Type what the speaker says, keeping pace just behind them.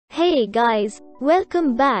Hey guys,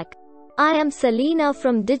 welcome back. I am Selena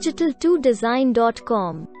from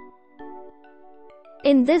digital2design.com.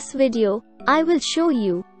 In this video, I will show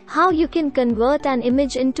you how you can convert an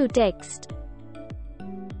image into text.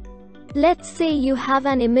 Let's say you have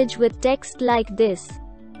an image with text like this,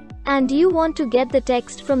 and you want to get the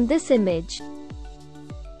text from this image.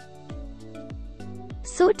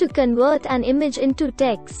 So to convert an image into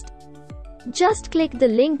text, just click the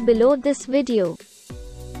link below this video.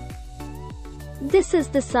 This is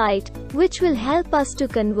the site, which will help us to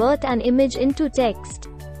convert an image into text.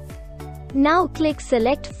 Now click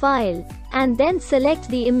Select File, and then select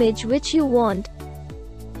the image which you want.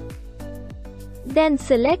 Then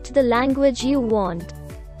select the language you want.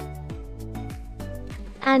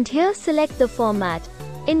 And here select the format,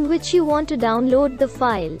 in which you want to download the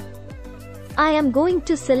file. I am going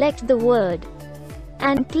to select the Word,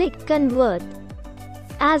 and click Convert.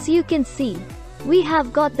 As you can see, we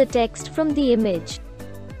have got the text from the image.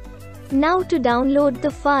 Now to download the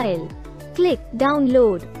file, click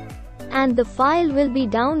Download, and the file will be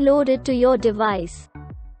downloaded to your device.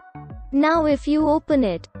 Now if you open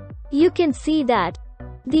it, you can see that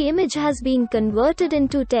the image has been converted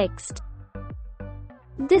into text.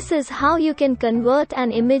 This is how you can convert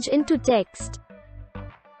an image into text.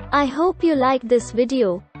 I hope you like this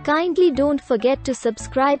video. Kindly don't forget to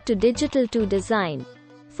subscribe to Digital2Design.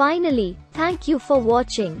 Finally, thank you for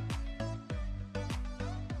watching.